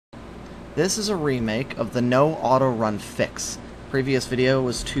This is a remake of the no auto run fix. Previous video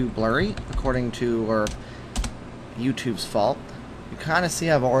was too blurry, according to YouTube's fault. You kind of see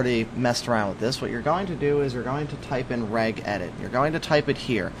I've already messed around with this. What you're going to do is you're going to type in regedit. You're going to type it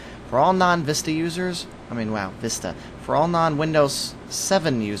here. For all non-Vista users, Vista. For all non-Windows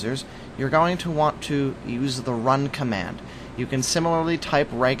 7 users, you're going to want to use the run command. You can similarly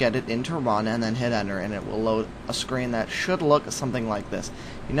type regedit into run and then hit enter, and it will load a screen that should look something like this.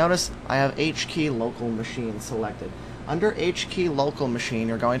 You notice I have HKey local machine selected. Under HKey local machine,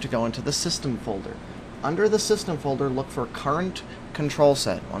 you're going to go into the system folder. Under the system folder, look for current control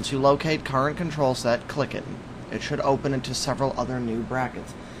set. Once you locate current control set, click it. It should open into several other new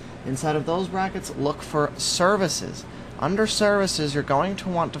brackets. Inside of those brackets, look for services. Under services, you're going to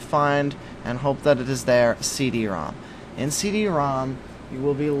want to find and hope that it is there CD-ROM. In CD-ROM, you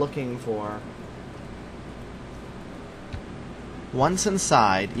will be looking for, once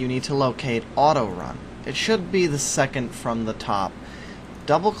inside, you need to locate auto run. It should be the second from the top.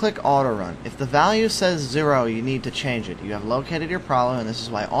 Double-click auto run. If the value says 0, you need to change it. You have located your problem, and this is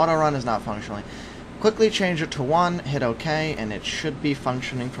why auto run is not functioning. Quickly change it to 1, hit OK, and it should be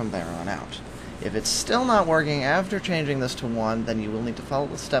functioning from there on out. If it's still not working after changing this to 1, then you will need to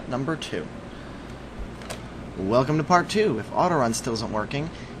follow step number 2. Welcome to part 2. If auto run still isn't working,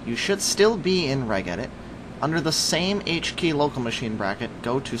 you should still be in regedit. Under the same HKey local machine bracket,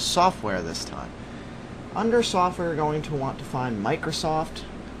 go to software this time. Under software, you're going to want to find Microsoft,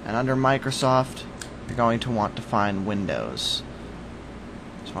 and under Microsoft, you're going to want to find Windows.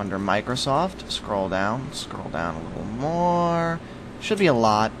 So under Microsoft, scroll down a little more. Should be a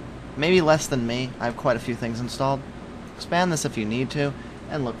lot, maybe less than me. I have quite a few things installed. Expand this if you need to,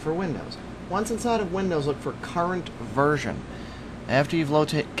 and look for Windows. Once inside of Windows, look for current version. After you've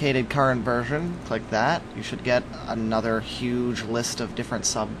located current version, click that. You should get another huge list of different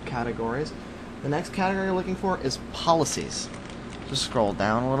subcategories. The next category you're looking for is policies. Just scroll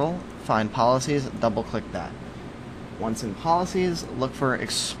down a little, find policies, double click that. Once in policies, look for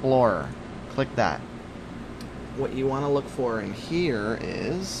Explorer. Click that. What you want to look for in here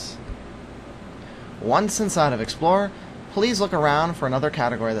is, once inside of Explorer, please look around for another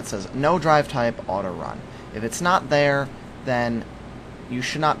category that says no drive type auto run. If it's not there, then you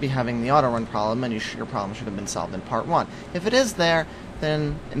should not be having the auto run problem, and your problem should have been solved in part 1. If it is there,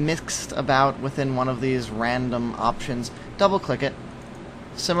 then mixed about within one of these random options, double click it.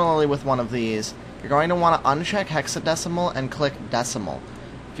 Similarly with one of these, you're going to want to uncheck hexadecimal and click decimal.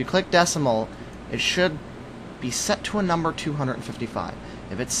 If you click decimal, it should be set to a number 255.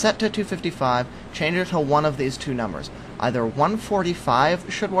 If it's set to 255, change it to one of these two numbers. Either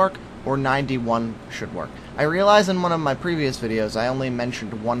 145 should work or 91 should work. I realize in one of my previous videos I only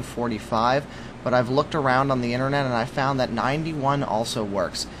mentioned 145, but I've looked around on the internet and I found that 91 also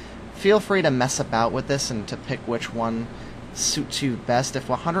works. Feel free to mess about with this and to pick which one suits you best. If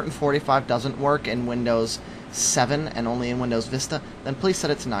 145 doesn't work in Windows 7 and only in Windows Vista, then please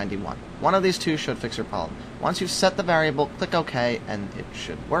set it to 91. One of these two should fix your problem. Once you've set the variable, click OK, and it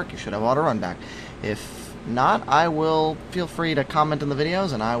should work. You should have auto run back. If not, I will feel free to comment in the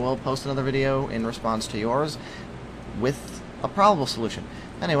videos, and I will post another video in response to yours with a probable solution.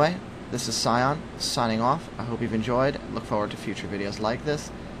 Anyway, this is Scion, signing off. I hope you've enjoyed. Look forward to future videos like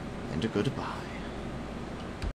this, and goodbye.